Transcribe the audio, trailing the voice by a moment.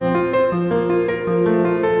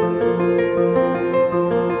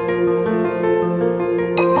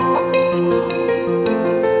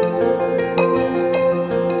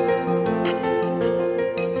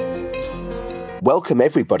Welcome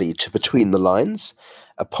everybody to Between the Lines,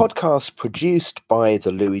 a podcast produced by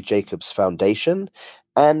the Louis Jacobs Foundation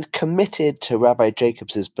and committed to Rabbi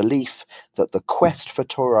Jacobs's belief that the quest for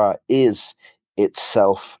Torah is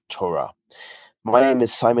itself Torah. My name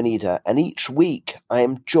is Simon Eder, and each week I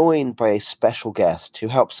am joined by a special guest who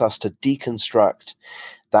helps us to deconstruct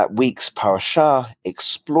that week's parashah,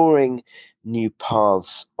 exploring new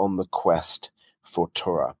paths on the quest for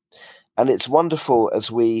Torah. And it's wonderful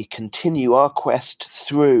as we continue our quest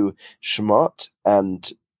through Shemot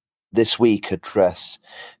and this week address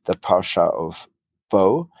the Parsha of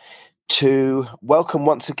Bo, to welcome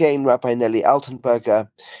once again Rabbi Nelly Altenburger,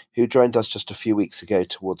 who joined us just a few weeks ago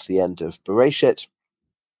towards the end of Bereshit.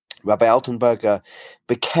 Rabbi Altenburger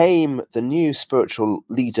became the new spiritual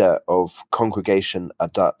leader of Congregation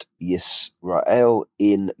Adath Israel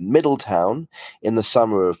in Middletown in the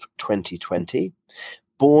summer of 2020.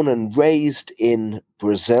 Born and raised in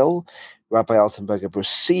Brazil, Rabbi Altenburger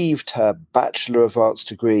received her Bachelor of Arts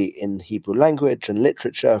Degree in Hebrew Language and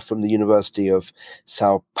Literature from the University of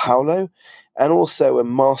Sao Paulo, and also a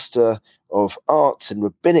Master of Arts in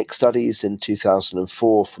Rabbinic Studies in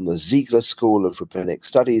 2004 from the Zeigler School of Rabbinic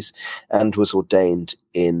Studies, and was ordained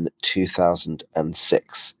in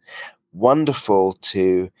 2006. Wonderful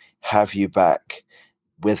to have you back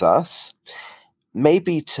with us.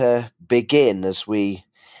 Maybe to begin, as we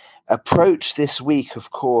approach this week,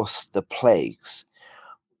 of course, the plagues.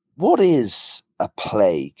 What is a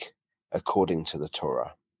plague according to the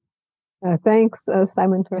Torah? Thanks,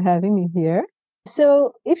 Simon, for having me here.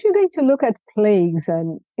 So if you're going to look at plagues,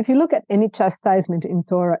 and if you look at any chastisement in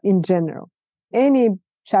Torah in general, any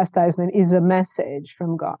chastisement is a message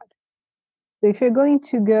from God. So if you're going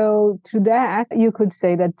to go to that, you could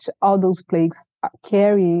say that all those plagues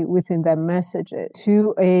carry within them messages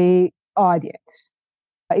to a audience.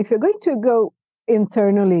 If you're going to go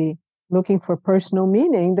internally looking for personal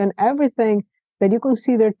meaning, then everything that you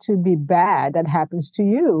consider to be bad that happens to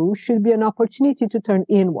you should be an opportunity to turn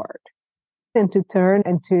inward and to turn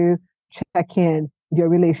and to check in your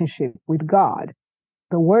relationship with God.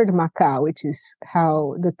 The word makkah, which is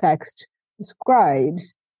how the text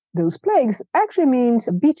describes those plagues, actually means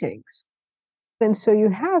beatings. And so you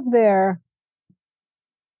have there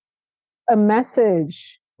a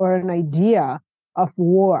message or an idea of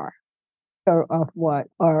war or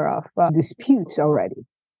of disputes already.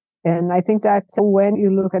 And I think that when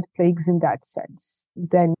you look at plagues in that sense,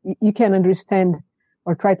 then you can understand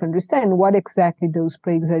or try to understand what exactly those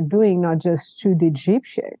plagues are doing, not just to the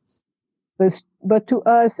Egyptians, but to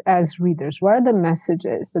us as readers. What are the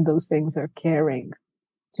messages that those things are carrying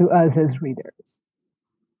to us as readers?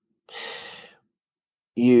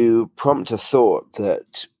 You prompt a thought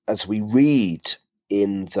that as we read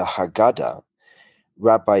in the Haggadah,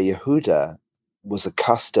 Rabbi Yehuda was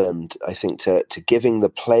accustomed, I think, to giving the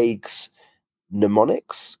plagues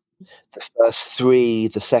mnemonics. The first three,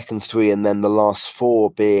 the second three, and then the last four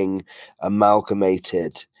being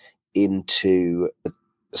amalgamated into a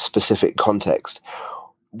specific context.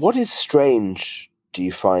 What is strange, do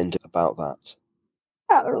you find, about that?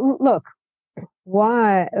 Look,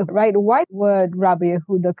 why would Rabbi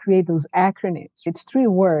Yehuda create those acronyms? It's three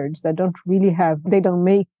words that don't really have, they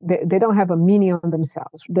don't have a meaning on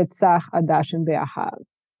themselves. The Tzach, Adash, and Be'ahav.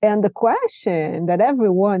 And the question that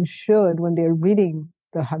everyone should, when they're reading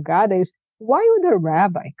the Haggadah, is why would a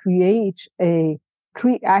rabbi create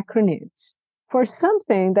three acronyms for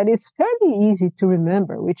something that is fairly easy to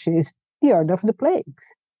remember, which is the order of the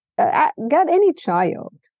plagues? Get any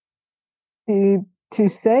child to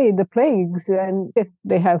say the plagues, and if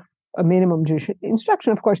they have a minimum Jewish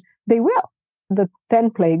instruction, of course, they will. The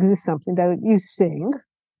 10 plagues is something that you sing,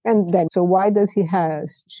 and then, so why does he have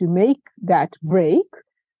to make that break?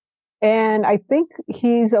 And I think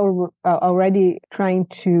he's already trying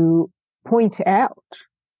to point out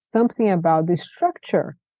something about the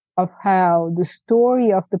structure of how the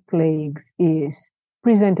story of the plagues is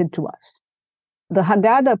presented to us. The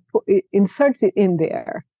Haggadah inserts it in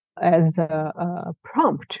there as a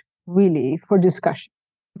prompt, really, for discussion.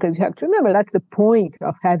 Because you have to remember, that's the point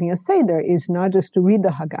of having a Seder, is not just to read the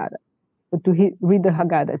Haggadah, but to read the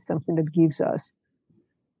Haggadah as something that gives us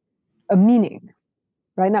a meaning.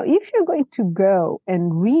 Right now, if you're going to go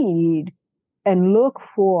and read and look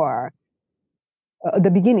for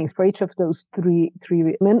the beginnings for each of those three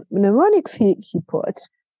mnemonics he puts,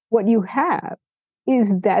 what you have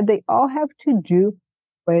is that they all have to do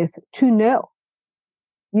with to know.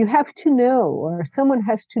 You have to know, or someone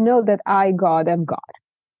has to know that I, God, am God.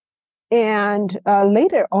 And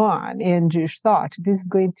later on in Jewish thought, this is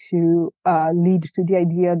going to lead to the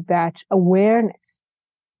idea that awareness,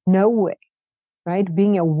 knowing, right,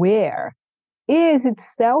 being aware is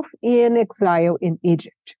itself in exile in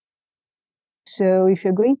Egypt. So if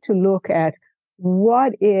you're going to look at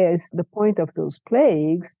what is the point of those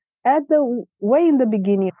plagues, at the way in the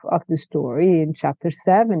beginning of the story, in chapter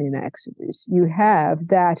 7 in Exodus, you have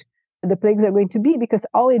that the plagues are going to be because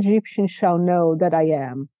all Egyptians shall know that I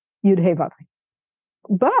am Yud-Heh-Vav.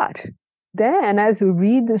 But then as we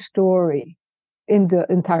read the story, in the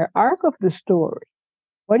entire arc of the story,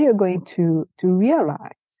 what you're going to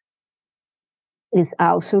realize is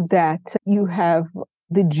also that you have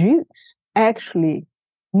the Jews actually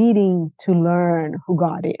needing to learn who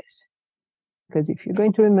God is. Because if you're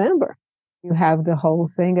going to remember, you have the whole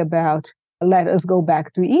thing about let us go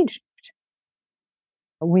back to Egypt.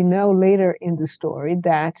 We know later in the story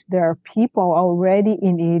that there are people already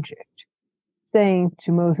in Egypt saying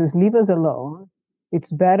to Moses, leave us alone.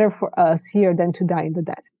 It's better for us here than to die in the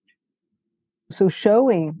desert. So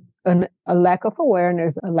showing a lack of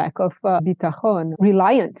awareness, a lack of bitachon,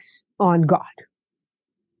 reliance on God.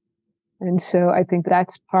 And so I think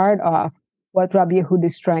that's part of what Rabbi Yehuda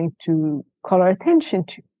is trying to call our attention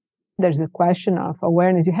to. There's a question of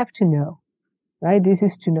awareness. You have to know, right? This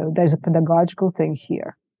is to know. There's a pedagogical thing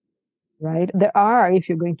here, right? There are, if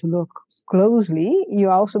you're going to look closely,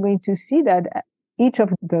 you're also going to see that each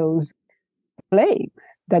of those plagues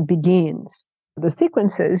that begins the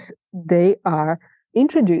sequences, they are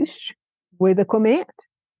introduced with a command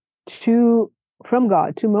from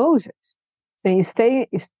God to Moses, saying,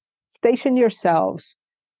 station yourselves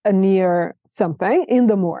near something in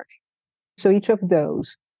the morning. So each of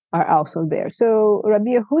those are also there. So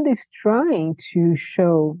Rabbi Yehuda is trying to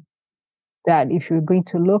show that if you're going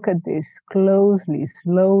to look at this closely,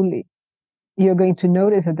 slowly, you're going to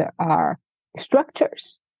notice that there are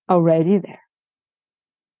structures already there.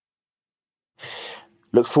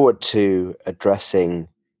 Look forward to addressing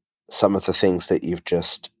some of the things that you've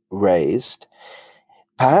just raised.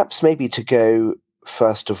 Perhaps maybe to go,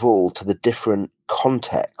 first of all, to the different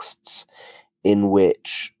contexts in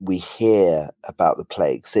which we hear about the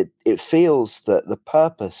plagues. It feels that the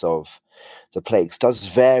purpose of the plagues does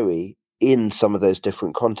vary in some of those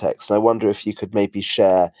different contexts. And I wonder if you could maybe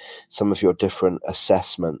share some of your different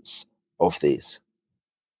assessments of these.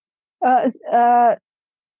 What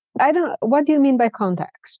do you mean by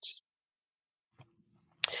context?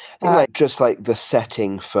 I think just like the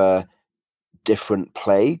setting for different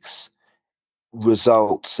plagues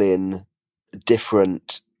results in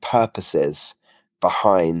different purposes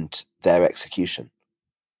behind their execution.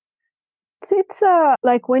 It's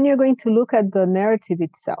like when you're going to look at the narrative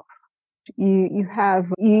itself,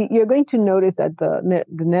 you're going to notice that the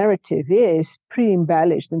narrative is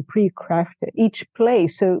pre-embellished and pre-crafted. Each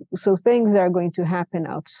place, so things are going to happen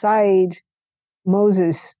outside.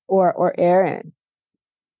 Moses or Aaron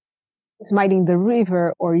smiting the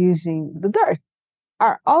river or using the dirt.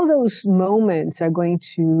 All those moments are going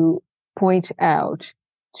to point out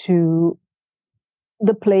to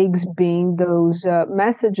the plagues being those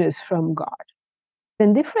messages from God.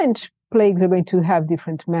 And different plagues are going to have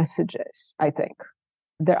different messages, I think.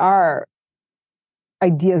 There are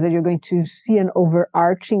ideas that you're going to see an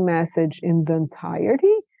overarching message in the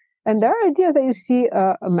entirety, and there are ideas that you see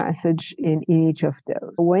a message in each of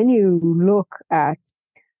those. When you look at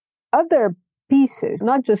other pieces,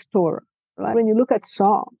 not just Torah, like when you look at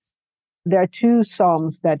Psalms, there are 2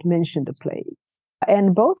 Psalms that mention the plagues,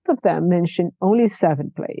 and both of them mention only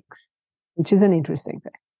 7 plagues, which is an interesting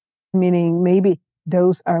thing, meaning maybe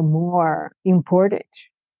those are more important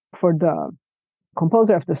for the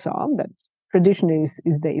composer of the psalm, that traditionally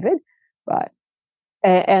is David,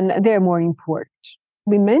 and they're more important.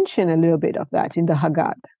 We mention a little bit of that in the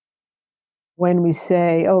Haggadah, when we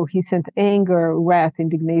say, oh, he sent anger, wrath,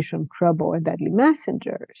 indignation, trouble, and deadly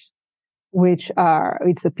messengers,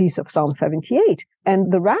 it's a piece of Psalm 78.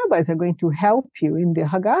 And the rabbis are going to help you in the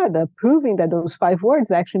Haggadah, proving that those 5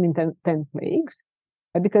 words actually mean 10 plagues,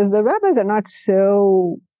 because the rabbis are not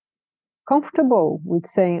so comfortable with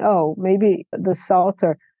saying, oh, maybe the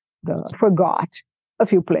Psalter forgot a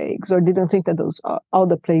few plagues or didn't think that all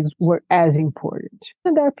the plagues were as important.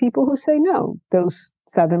 And there are people who say, no, those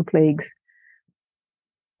 7 plagues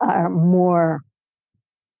are more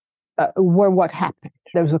were what happened.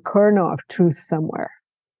 There's a kernel of truth somewhere.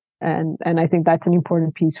 And I think that's an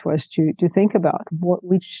important piece for us to think about,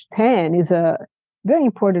 which 10 is a very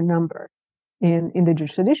important number in the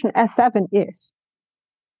Jewish tradition, as 7 is.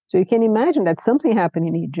 So you can imagine that something happened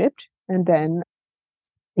in Egypt, and then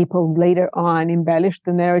people later on embellished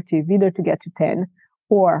the narrative either to get to 10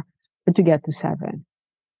 or to get to 7,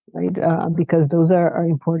 right? Because those are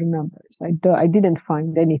important numbers. I didn't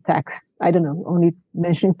find any text, I don't know, only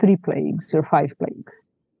mentioning 3 plagues or 5 plagues.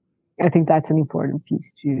 I think that's an important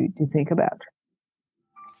piece to think about.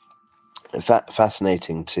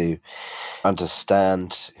 Fascinating to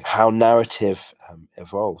understand how narrative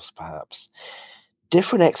evolves, perhaps.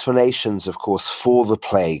 Different explanations, of course, for the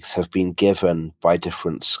plagues have been given by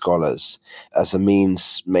different scholars as a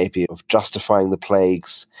means maybe of justifying the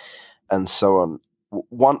plagues and so on.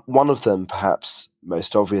 One of them, perhaps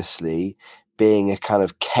most obviously, being a kind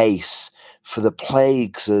of case for the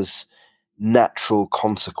plagues as natural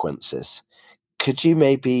consequences. Could you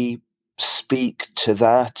maybe speak to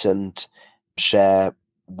that and share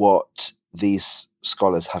what these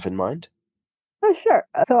scholars have in mind? Oh, sure.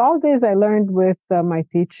 So all this I learned with my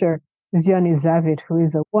teacher, Zioni Zavit, who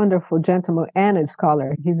is a wonderful gentleman and a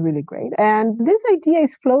scholar. He's really great. And this idea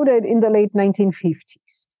is floated in the late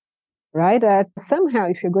 1950s, right? That somehow,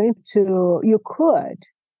 if you're going to, you could,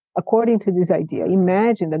 according to this idea,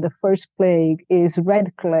 imagine that the first plague is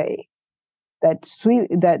red clay that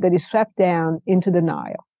is swept down into the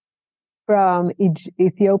Nile from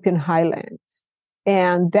Ethiopian highlands.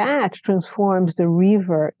 And that transforms the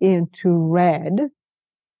river into red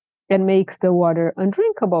and makes the water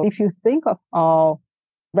undrinkable. If you think of all,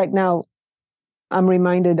 right now, I'm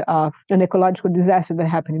reminded of an ecological disaster that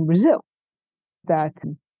happened in Brazil, that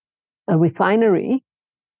a refinery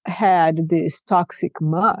had this toxic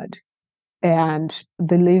mud and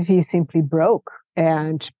the levee simply broke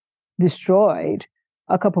and destroyed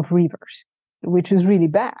a couple of rivers, which is really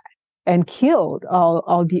bad, and killed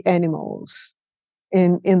all the animals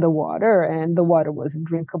in the water, and the water wasn't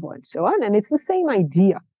drinkable and so on. And it's the same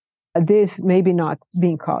idea. This maybe not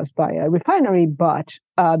being caused by a refinery, but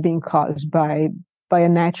being caused by a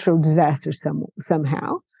natural disaster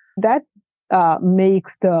somehow. That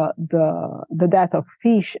makes the death of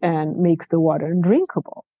fish and makes the water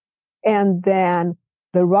undrinkable. And then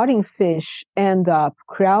the rotting fish end up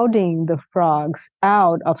crowding the frogs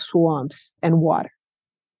out of swamps and water.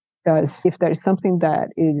 Because if there is something that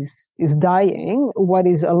is dying, what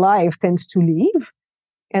is alive tends to leave.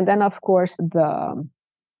 And then, of course,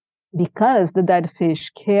 because the dead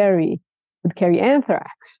fish would carry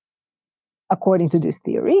anthrax, according to this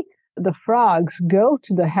theory, the frogs go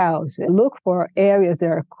to the house and look for areas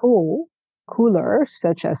that are cooler,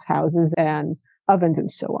 such as houses and ovens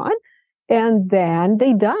and so on. And then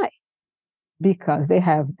they die because they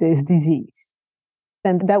have this disease.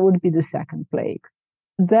 And that would be the second plague.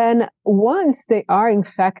 Then once they are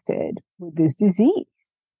infected with this disease,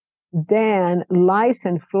 then lice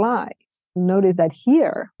and flies. Notice that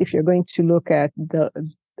here, if you're going to look at the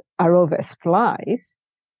Aroves flies,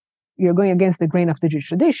 you're going against the grain of the Jewish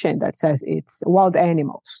tradition that says it's wild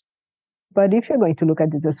animals. But if you're going to look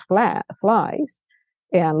at this as flies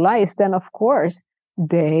and lice, then of course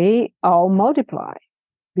they all multiply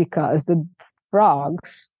because the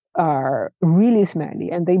frogs are really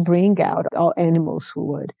smelly and they bring out all animals who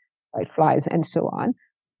would, like flies and so on.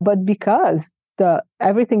 But because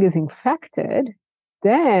everything is infected,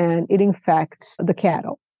 then it infects the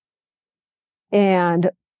cattle. And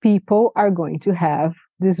people are going to have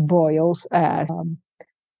these boils as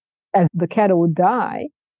the cattle would die,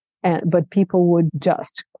 but people would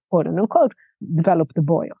just, quote unquote, develop the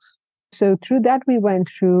boils. So through that, we went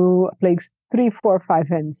through plagues 3, 4, 5,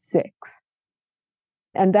 and 6.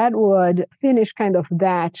 And that would finish kind of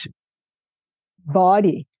that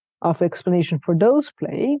body of explanation for those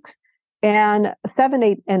plagues. And 7,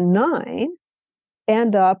 8, and 9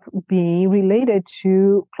 end up being related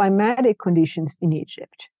to climatic conditions in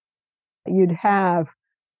Egypt. You'd have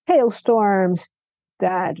hailstorms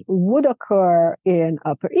that would occur in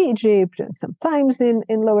Upper Egypt and sometimes in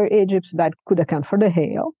Lower Egypt that could account for the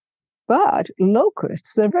hail. But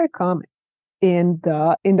locusts are very common in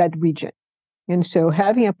that region. And so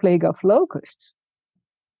having a plague of locusts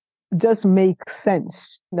just makes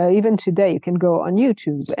sense. Now, even today, you can go on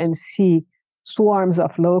YouTube and see swarms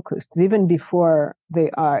of locusts, even before they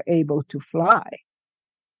are able to fly,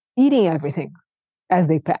 eating everything as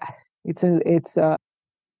they pass. It's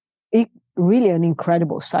really an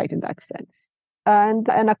incredible sight in that sense. And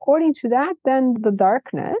according to that, then the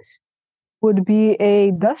darkness would be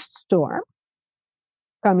a dust storm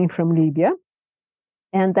coming from Libya.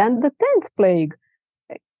 And then the 10th plague,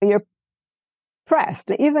 you're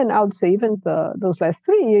pressed. Even, I would say, even those last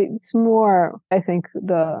 3, it's more, I think,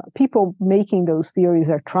 the people making those theories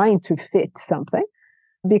are trying to fit something,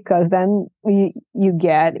 because then you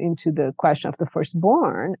get into the question of the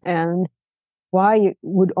firstborn and why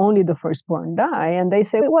would only the firstborn die? And they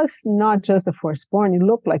say it was not just the firstborn, it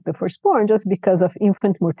looked like the firstborn just because of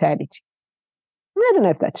infant mortality. I don't know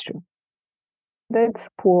if that's true. That's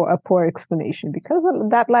a poor explanation, because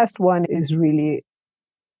that last one is really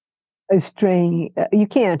a strain. You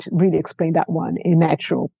can't really explain that one in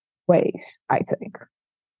natural ways, I think.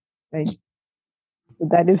 Right?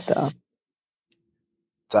 That is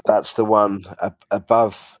that's the one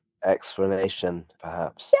above explanation,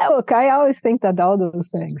 perhaps. Yeah, look, I always think that all those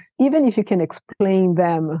things, even if you can explain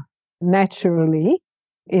them naturally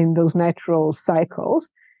in those natural cycles,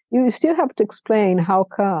 you still have to explain how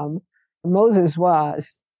come Moses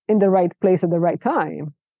was in the right place at the right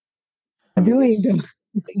time. I mean, Doing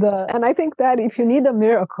and I think that if you need a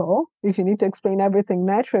miracle, if you need to explain everything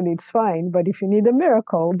naturally, it's fine. But if you need a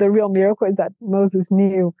miracle, the real miracle is that Moses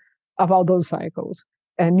knew of all those cycles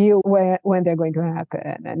and knew when they're going to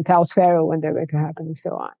happen and tells Pharaoh when they're going to happen and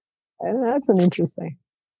so on. And that's an interesting.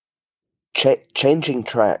 Changing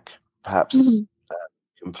track, perhaps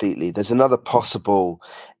completely. There's another possible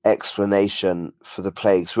explanation for the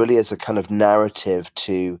plagues, really as a kind of narrative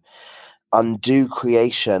to undo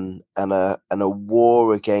creation and a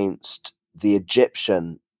war against the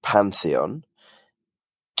Egyptian pantheon.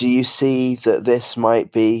 Do you see that this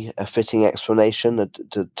might be a fitting explanation?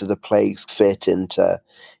 Do the plagues fit into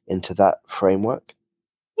that framework?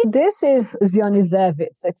 This is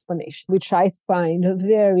Zionizevit's explanation, which I find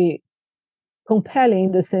very compelling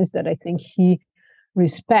in the sense that I think he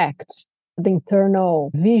respects the internal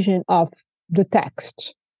vision of the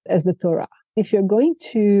text as the Torah. If you're going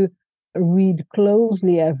to read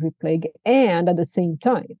closely every plague and at the same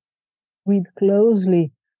time read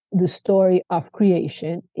closely the story of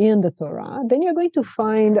creation in the Torah, then you're going to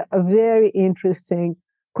find a very interesting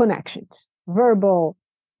connections, verbal,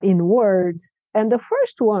 in words. And the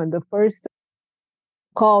first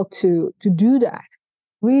call to do that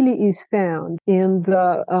really is found in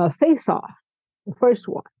the face-off, the first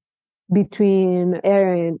one, between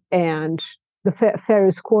Aaron and the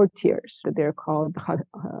Pharaoh's courtiers, that they're called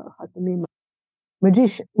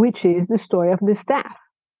magician, which is the story of the staff,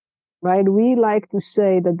 right? We like to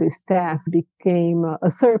say that the staff became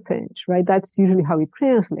a serpent, right? That's usually how we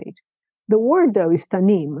translate. The word, though, is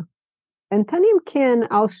tanim, and tanim can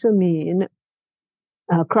also mean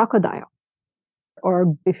crocodile,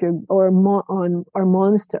 or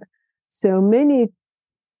monster. So many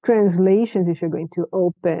translations, if you're going to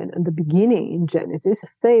open at the beginning in Genesis,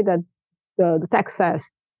 say that the text says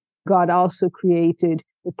God also created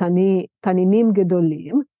the Taninim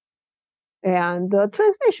Gedolim. And the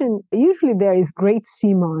translation, usually there is great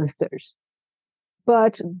sea monsters.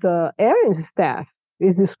 But the Aaron's staff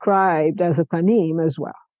is described as a Tanim as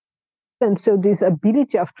well. And so this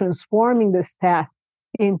ability of transforming the staff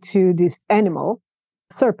into this animal,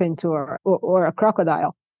 serpent or a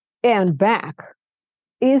crocodile, and back,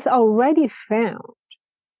 is already found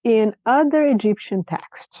in other Egyptian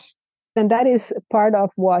texts. And that is part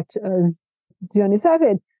of what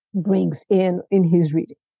Zionizevit brings in his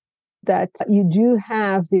reading, that you do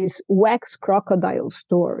have this wax crocodile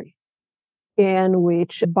story in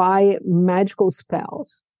which, by magical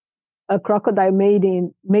spells, a crocodile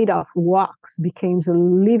made of wax becomes a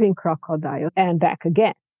living crocodile and back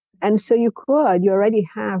again. And so you already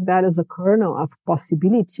have that as a kernel of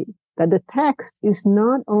possibility, that the text is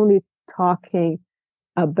not only talking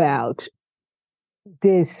about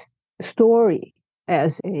this story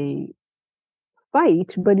as a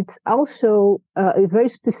fight, but it's also a very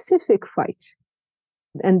specific fight.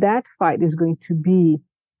 And that fight is going to be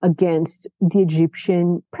against the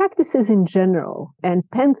Egyptian practices in general and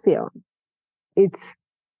pantheon. It's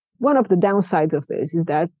one of the downsides of this is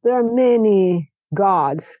that there are many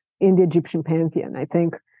gods in the Egyptian pantheon. I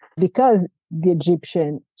think because the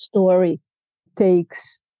Egyptian story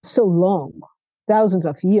takes so long, thousands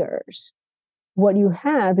of years, what you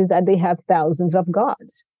have is that they have thousands of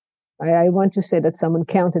gods. Right? I want to say that someone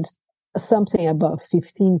counted something above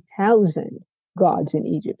 15,000 gods in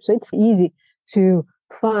Egypt. So it's easy to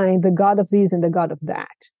find the god of this and the god of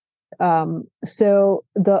that. So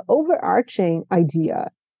the overarching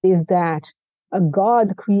idea is that a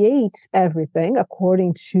God creates everything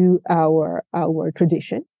according to our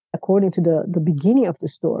tradition, according to the beginning of the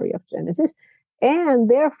story of Genesis, and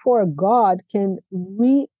therefore God can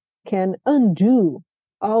undo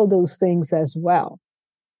all those things as well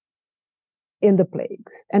in the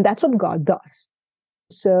plagues, and that's what God does.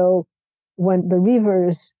 So when the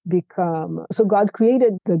rivers so God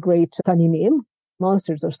created the great Taninim,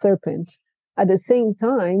 monsters or serpents. At the same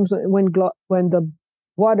time, when the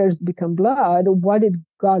waters become blood, what did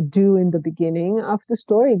God do in the beginning of the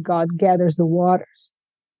story? God gathers the waters.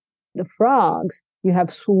 The frogs, you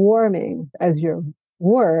have swarming as your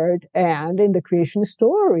word, and in the creation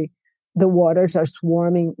story, the waters are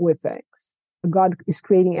swarming with things. God is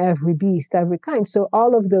creating every beast, every kind. So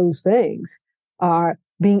all of those things are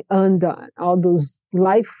being undone. All those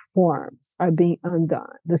life forms are being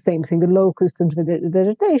undone. The same thing, the locusts and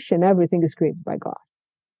vegetation, everything is created by God.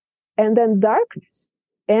 And then darkness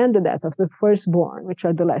and the death of the firstborn, which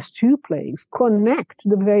are the last two plagues, connect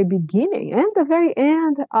the very beginning and the very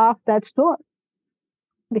end of that story.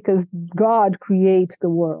 Because God creates the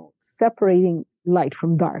world, separating light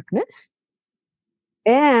from darkness.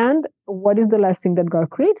 And what is the last thing that God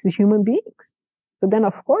creates? The human beings. So then,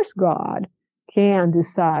 of course, God can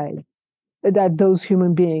decide that those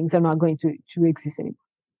human beings are not going to exist anymore.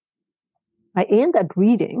 In that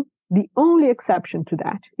reading, the only exception to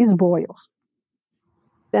that is boils.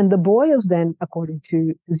 And the boils then, according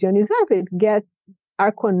to Zioni Zavit,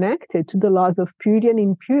 are connected to the laws of purity and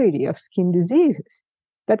impurity of skin diseases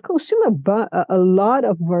that consume a lot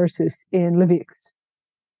of verses in Leviticus.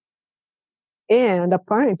 And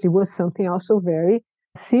apparently was something also very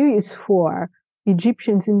serious for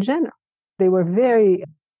Egyptians in general.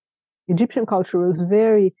 Egyptian culture was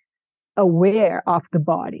very aware of the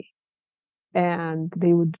body. And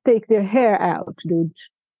they would take their hair out, they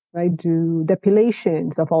would do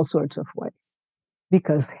depilations of all sorts of ways,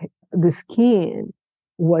 because the skin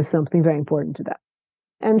was something very important to them.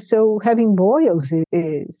 And so having boils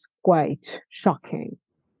is quite shocking,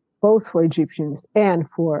 both for Egyptians and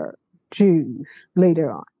for Jews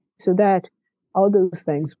later on. So that all those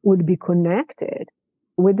things would be connected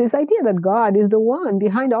with this idea that God is the one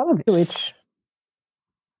behind all of it, which...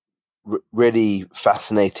 Really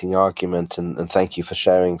fascinating argument, and thank you for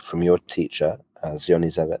sharing from your teacher, Zioni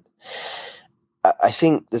Zavit. I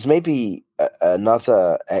think there's maybe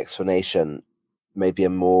another explanation, maybe a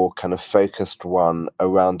more kind of focused one,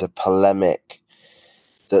 around a polemic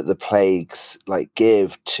that the plagues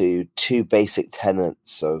give to two basic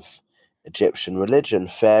tenets of Egyptian religion: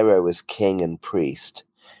 Pharaoh as king and priest,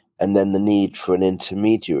 and then the need for an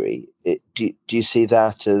intermediary. Do you see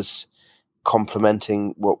that as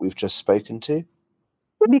complementing what we've just spoken to?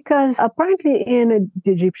 Because apparently in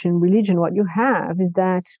the Egyptian religion, what you have is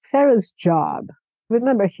that Pharaoh's job,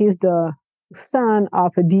 remember, he's the son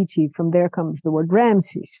of a deity. From there comes the word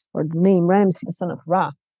Ramses, or the name Ramses, the son of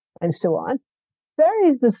Ra, and so on. Pharaoh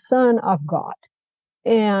is the son of God,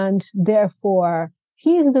 and therefore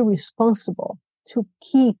he is the responsible to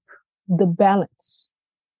keep the balance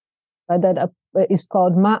that is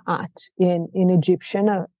called ma'at in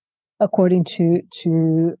Egyptian, according to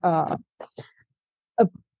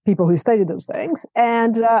people who study those things.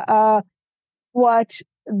 And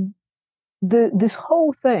this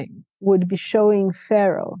whole thing would be showing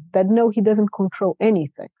Pharaoh that no, he doesn't control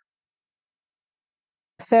anything.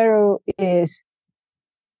 Pharaoh is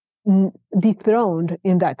dethroned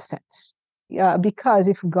in that sense, because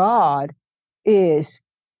if God is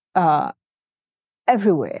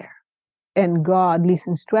everywhere and God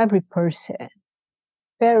listens to every person,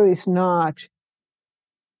 Pharaoh is not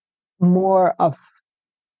more of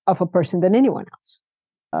a person than anyone else.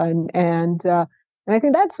 And I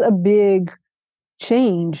think that's a big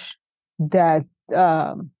change that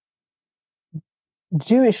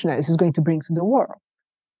Jewishness is going to bring to the world.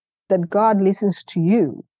 That God listens to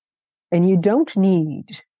you, and you don't need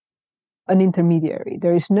an intermediary.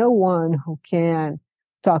 There is no one who can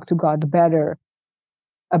talk to God better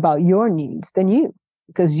about your needs than you,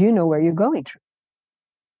 because you know where you're going through.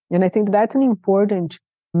 And I think that's an important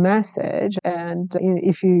message. And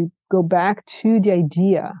if you go back to the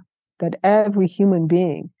idea that every human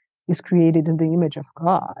being is created in the image of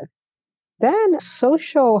God, then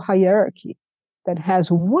social hierarchy that has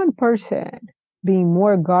one person being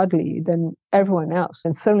more godly than everyone else,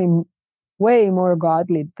 and certainly way more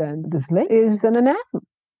godly than the slave, is an anathema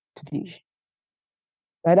to be.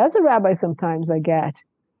 But as a rabbi, sometimes I get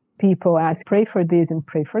people ask, pray for this and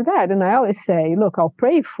pray for that. And I always say, look, I'll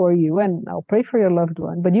pray for you and I'll pray for your loved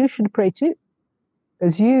one, but you should pray too.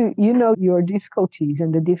 Because you know your difficulties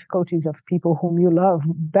and the difficulties of people whom you love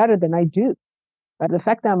better than I do. But the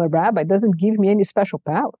fact that I'm a rabbi doesn't give me any special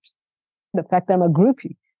powers. The fact that I'm a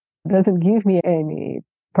groupie doesn't give me any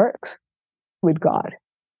perks with God.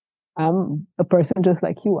 I'm a person just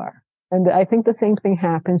like you are. And I think the same thing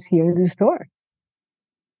happens here in this story.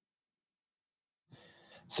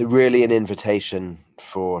 So really an invitation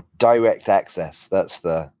for direct access. That's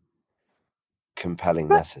the compelling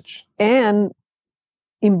message. And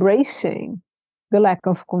embracing the lack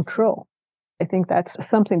of control. I think that's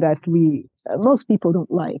something that most people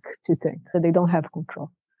don't like to think, that they don't have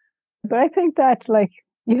control. But I think that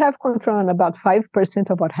you have control on about 5%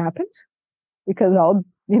 of what happens, because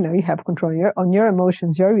you have control on your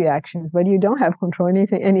emotions, your reactions, but you don't have control on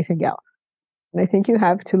anything else. And I think you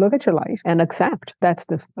have to look at your life and accept that's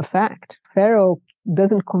a fact. Pharaoh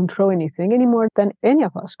doesn't control anything any more than any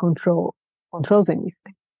of us controls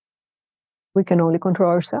anything. We can only control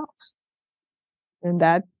ourselves. And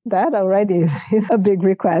that already is a big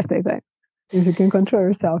request, I think. If you can control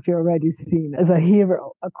yourself, you're already seen as a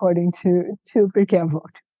hero, according to Pirkei Avot.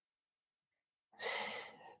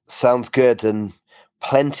 Sounds good, and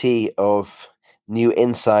plenty of new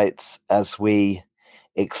insights as we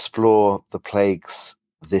explore the plagues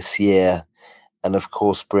this year, and of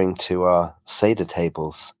course bring to our Seder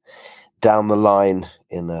tables down the line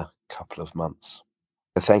in a couple of months.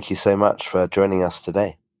 So thank you so much for joining us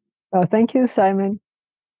today. Oh, thank you, Simon.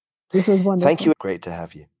 This was wonderful. Thank you. Great to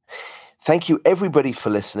have you. Thank you, everybody,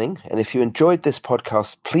 for listening. And if you enjoyed this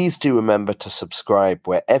podcast, please do remember to subscribe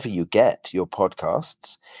wherever you get your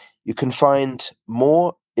podcasts. You can find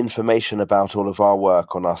more information about all of our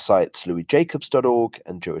work on our sites, louisjacobs.org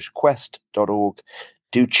and jewishquest.org.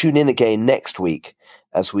 Do tune in again next week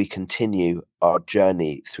as we continue our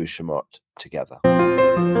journey through Shemot together.